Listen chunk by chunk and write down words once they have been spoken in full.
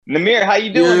Nahmir, how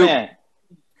you doing, You man?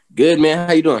 good, man?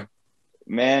 How you doing?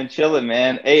 Man, chilling,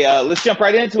 man. Hey, let's jump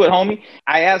right into it, homie.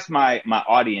 I asked my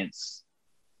audience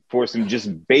for some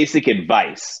just basic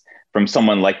advice from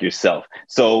someone like yourself.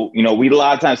 So, we a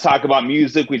lot of times talk about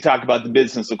music, we talk about the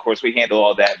business, of course, we handle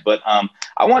all that. But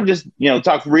I want to just,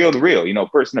 talk real to real,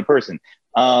 person to person.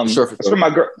 For sure, for It's sure. from my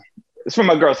girl. It's from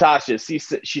my girl Tasha.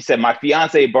 She said my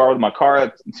fiance borrowed my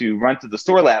car to run to the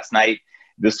store last night.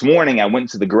 This morning, I went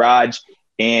to the garage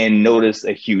and noticed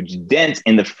a huge dent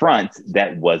in the front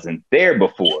that wasn't there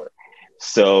before.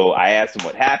 So I asked him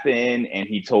what happened, and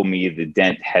he told me the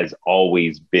dent has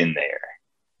always been there.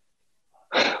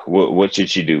 What should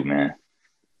she do, man?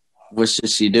 What should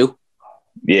she do?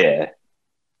 Yeah.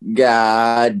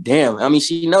 God damn. I mean,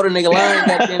 she know the nigga lying.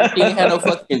 Goddamn, she ain't had no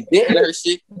fucking dent in her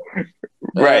shit.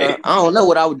 Right. I don't know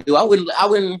what I would do. I wouldn't. I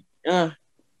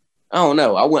don't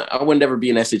know. I wouldn't ever be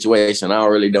in that situation. I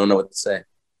really don't know what to say.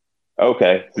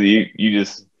 Okay. So you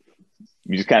just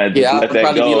kind of Yeah, I let would that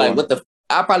probably go. be like, what the?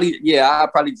 I'll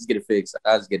probably just get it fixed.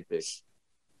 I'll just get it fixed.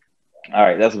 All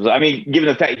right, I mean, given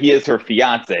the fact he is her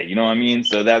fiance, you know what I mean?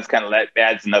 So that's kind of that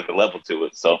adds another level to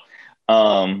it. So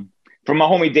from my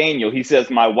homie Daniel, he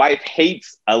says, my wife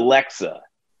hates Alexa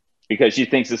because she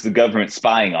thinks it's the government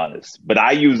spying on us. But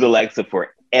I use Alexa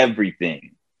for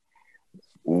everything.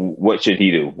 What should he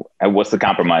do? And what's the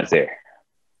compromise there?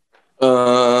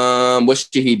 What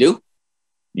should he do?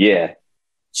 Yeah.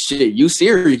 Shit, you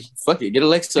Siri. Fuck it. Get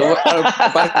Alexa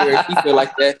out of here if you feel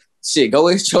like that. Shit, go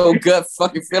with your gut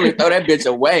fucking feeling. Throw that bitch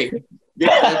away. Get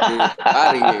that bitch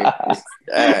out of here.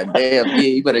 God damn, yeah,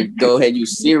 you better go ahead and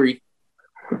use Siri.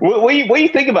 What do you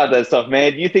think about that stuff,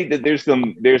 man? Do you think that there's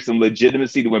some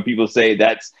legitimacy to when people say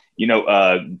that's,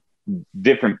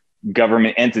 different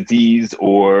government entities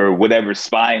or whatever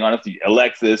spying on us,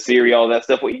 Alexa, Siri, all that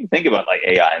stuff? What do you think about like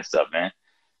AI and stuff, man?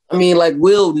 I mean, like,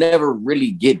 we'll never really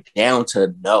get down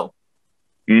to know.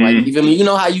 Like, you feel me? You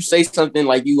know how you say something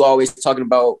like you always talking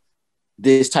about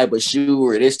this type of shoe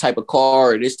or this type of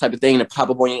car or this type of thing to pop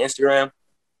up on your Instagram?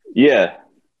 Yeah.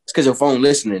 It's because your phone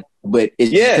listening, but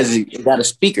it's because it got a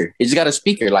speaker. It just got a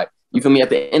speaker. Like, you feel me? At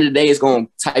the end of the day, it's going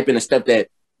to type in the stuff that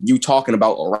you talking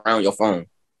about around your phone.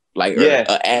 Like, or an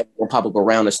ad will pop up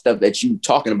around the stuff that you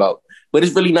talking about. But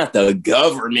it's really not the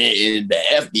government and the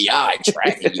FBI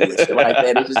tracking you and shit like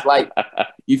that. It's just like,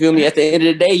 you feel me? At the end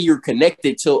of the day, you're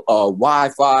connected to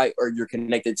Wi-Fi or you're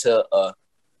connected to,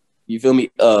 you feel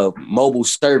me, mobile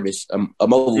service, a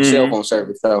mobile cell phone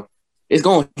service. So it's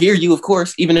going to hear you, of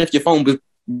course, even if your phone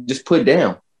just put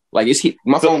down. Like,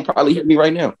 my phone probably hit me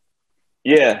right now.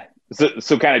 Yeah.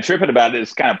 So kind of tripping about it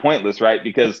is kind of pointless, right?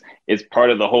 Because it's part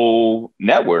of the whole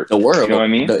network. The world. You know what I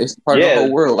mean? It's part of the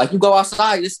whole world. Like, you go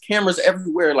outside, there's cameras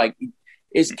everywhere. Like,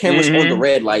 it's cameras on the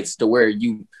red lights to where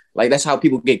you, like, that's how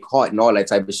people get caught and all that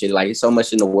type of shit. Like, it's so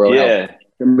much in the world. Yeah. How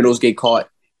criminals get caught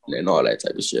and all that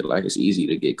type of shit. Like, it's easy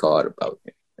to get caught about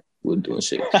with doing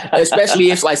shit.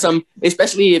 Especially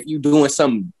if you doing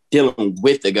something dealing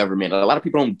with the government. A lot of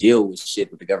people don't deal with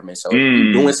shit with the government. So if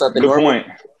you're doing something normal,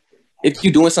 if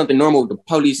you're doing something normal, the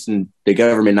police and the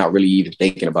government not really even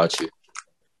thinking about you.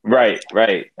 Right.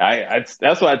 That's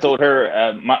what I told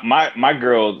her. My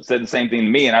girl said the same thing to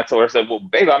me, and I told her, I said, "Well,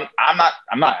 babe, I'm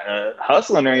not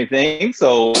hustling or anything.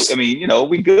 So I mean,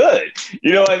 we good.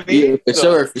 You know what I mean? Yeah,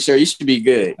 for sure. You should be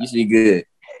good.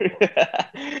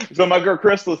 So my girl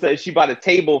Crystal said she bought a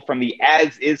table from the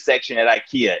as is section at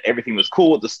IKEA. Everything was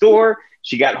cool at the store.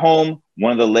 She got home.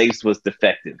 One of the legs was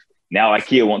defective. Now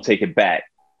IKEA won't take it back.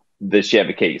 Does she have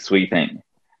a case? What do you think?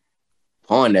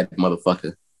 Pawn that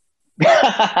motherfucker. That's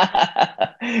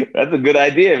a good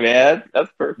idea, man.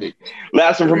 That's perfect.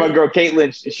 Last one from my girl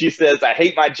Caitlin. She says, I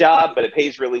hate my job, but it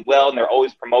pays really well and they're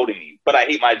always promoting me. But I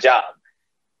hate my job.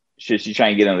 Should she try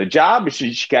and get another job, or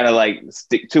should she kind of like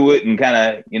stick to it and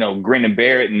kind of, grin and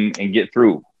bear it and get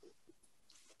through?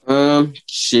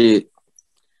 Shit.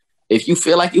 If you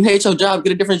feel like you hate your job,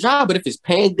 get a different job. But if it's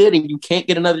paying good and you can't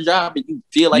get another job and you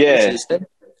feel like you should stay,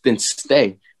 then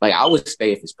stay. Like, I would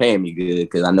stay if it's paying me good,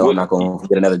 because I know I'm not going to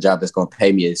get another job that's going to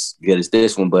pay me as good as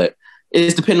this one. But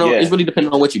it's really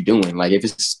depending on what you're doing. Like, if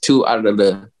it's too out of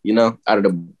the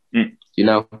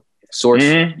source,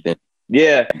 then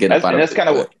that's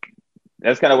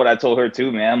kind of what I told her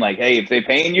too, man. Like, hey, if they're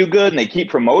paying you good and they keep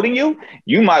promoting you,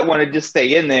 you might want to just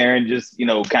stay in there and just,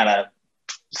 kind of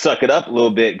suck it up a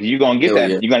little bit, because you're gonna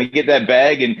get you're gonna get that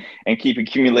bag and keep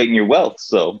accumulating your wealth.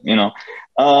 So,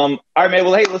 all right, man.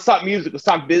 Well, hey, let's talk music. Let's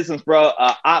talk business, bro.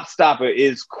 Op Stopper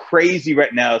is crazy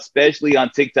right now, especially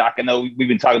on TikTok. I know we've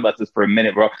been talking about this for a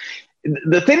minute, bro.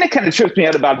 The thing that kind of trips me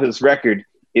out about this record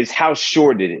is how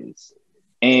short it is.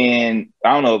 And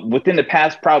I don't know, within the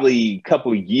past probably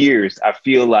couple of years, I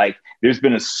feel like there's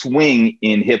been a swing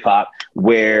in hip hop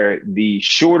where the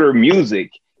shorter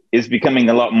music is becoming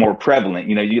a lot more prevalent.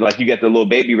 You know, you get the Lil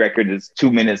Baby record that's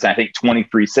 2 minutes, I think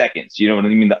 23 seconds, you know what I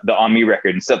mean? The On Me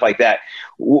record and stuff like that.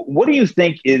 What do you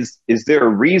think is there a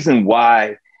reason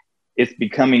why it's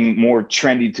becoming more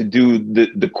trendy to do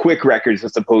the quick records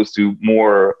as opposed to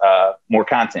more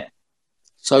content?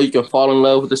 So you can fall in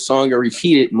love with the song and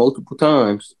repeat it multiple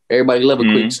times. Everybody love a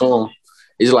quick song.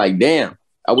 It's like, damn,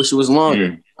 I wish it was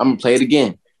longer. I'm gonna play it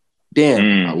again.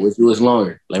 Damn, I wish it was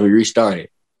longer. Let me restart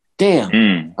it.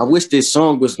 Damn, I wish this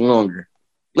song was longer.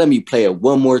 Let me play it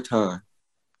one more time.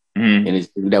 And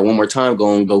that one more time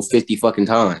gonna go 50 fucking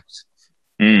times.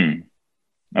 Okay.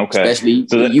 Especially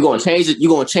so you're gonna change it.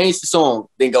 You're gonna change the song,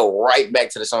 then go right back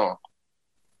to the song.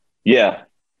 Yeah.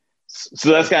 So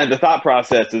that's kind of the thought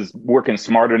process, is working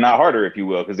smarter, not harder, if you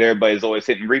will, because everybody's always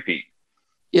hitting repeat.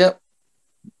 Yep.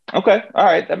 Okay. All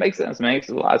right. That makes sense. Makes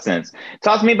a lot of sense.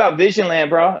 Talk to me about Visionland,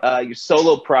 bro. Your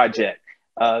solo project.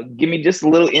 Give me just a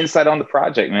little insight on the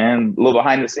project, man. A little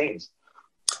behind the scenes.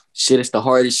 Shit, it's the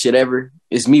hardest shit ever.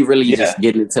 It's me really just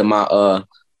getting into my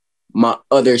my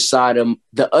other side of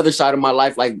my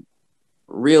life, like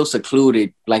real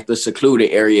secluded, like the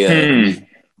secluded area.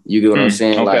 You get what I'm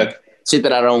saying? Okay. Like shit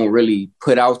that I don't really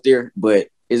put out there, but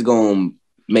it's gonna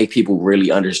make people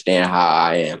really understand how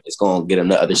I am. It's gonna get them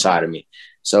the other side of me.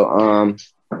 So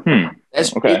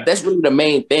that's really the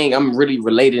main thing. I'm really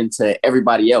relating to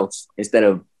everybody else instead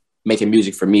of making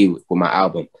music for me with my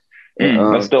album.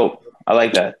 That's dope. I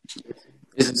like that.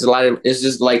 It's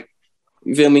just like,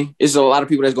 you feel me? It's a lot of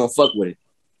people that's gonna fuck with it.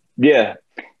 Yeah.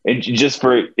 And just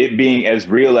for it being as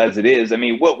real as it is, I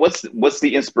mean, what's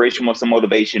the inspiration, what's the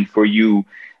motivation for you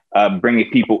bringing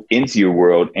people into your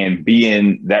world and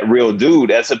being that real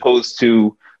dude as opposed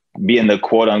to being the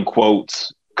quote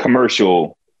unquote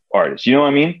commercial artist? You know what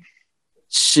I mean?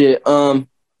 Shit,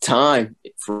 time,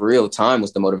 for real, time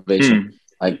was the motivation.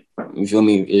 Like, you feel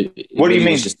me? What do you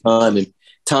mean? Just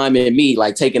time and me,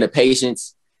 like taking the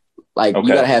patience. Like, you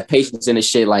gotta have patience in this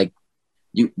shit. Like,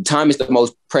 time is the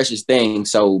most precious thing.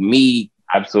 So me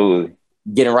absolutely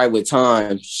getting right with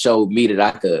time showed me that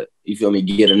I could, you feel me,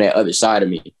 get on that other side of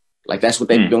me. Like, that's what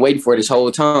they've been waiting for this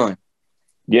whole time.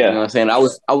 Yeah. You know what I'm saying? I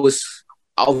was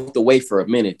out the way for a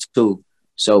minute too.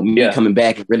 So me coming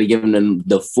back and really giving them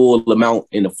the full amount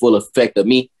and the full effect of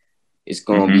me, it's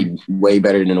going to be way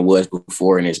better than it was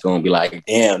before. And it's going to be like,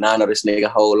 damn, now I know this nigga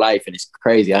whole life and it's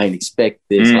crazy. I didn't expect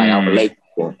this. Like, I relate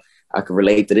to him. I can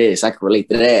relate to this. I can relate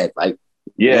to that. Like,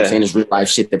 you know what I'm saying? It's real life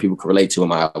shit that people can relate to in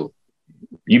my album.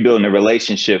 You building a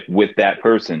relationship with that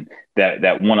person,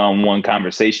 that one-on-one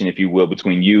conversation, if you will,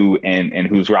 between you and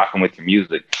who's rocking with your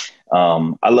music.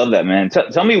 I love that, man.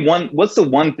 Tell me what's the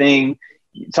one thing,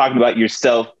 talking about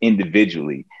yourself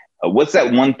individually, what's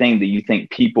that one thing that you think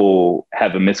people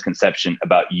have a misconception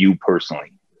about you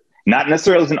personally? Not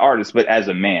necessarily as an artist, but as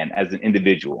a man, as an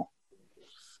individual.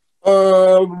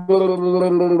 A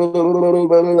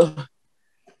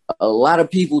lot of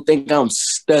people think I'm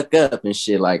stuck up and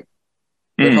shit. Like,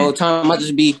 the whole time I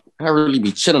really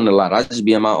be chilling a lot. I just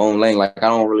be in my own lane. Like, I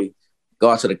don't really go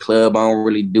out to the club. I don't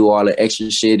really do all the extra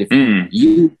shit. If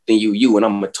you, then you, and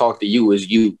I'm gonna talk to you as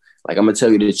you. Like, I'm gonna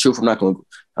tell you the truth. I'm not gonna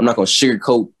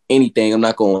sugarcoat anything. I'm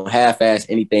not gonna half-ass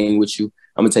anything with you.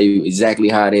 I'm gonna tell you exactly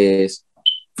how it is,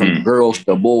 from girls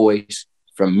to boys,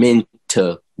 from men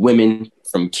to women,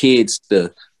 from kids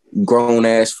to grown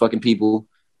ass fucking people,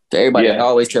 to everybody. I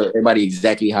always tell everybody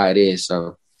exactly how it is.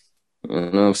 So, you know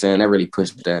what I'm saying? That really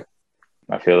pushed that.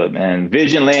 I feel it, man.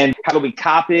 Visionland, how do we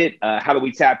cop it? How do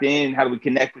we tap in? How do we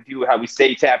connect with you? How do we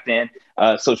stay tapped in?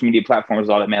 Social media platforms,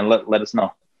 all that, man. Let us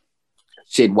know.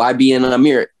 Shit, YBN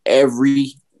Nahmir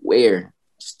everywhere.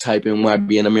 Just type in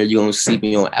YBN Nahmir. You're going to see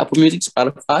me on Apple Music,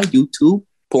 Spotify, YouTube,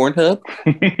 Pornhub.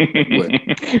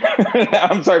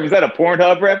 I'm sorry, was that a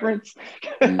Pornhub reference?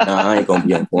 Nah, I ain't going to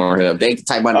be on Pornhub. They can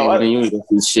type my name in, you ain't going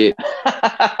to see shit.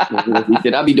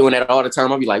 I'll be doing that all the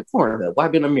time. I'll be like, Pornhub,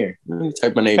 YBN Nahmir. Let me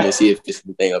type my name and see if it's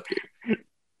anything up here.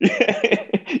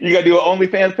 You got to do an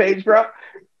OnlyFans page, bro?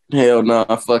 Hell no,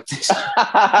 fuck this.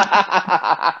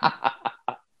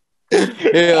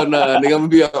 Hell no, nigga, I'm gonna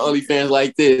be on OnlyFans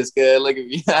like this, cuz look at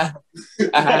me. That's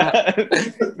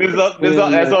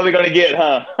all they're gonna get,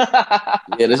 huh?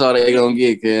 Yeah, that's all they're gonna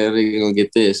get, cuz they're gonna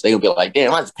get this. They gonna be like,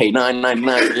 damn, I just paid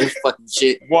 $9.99 for this fucking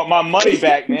shit. Want my money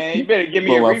back, man. You better give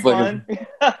me a refund.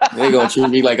 They gonna treat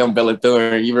me like I'm Bella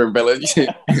Thorne. You remember Bella?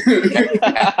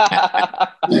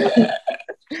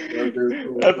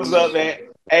 That's what's up, man.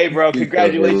 Hey, bro,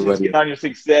 congratulations on your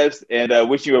success, and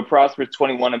wish you a prosperous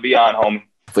 21 and beyond, homie.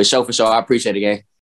 For sure. I appreciate it, gang.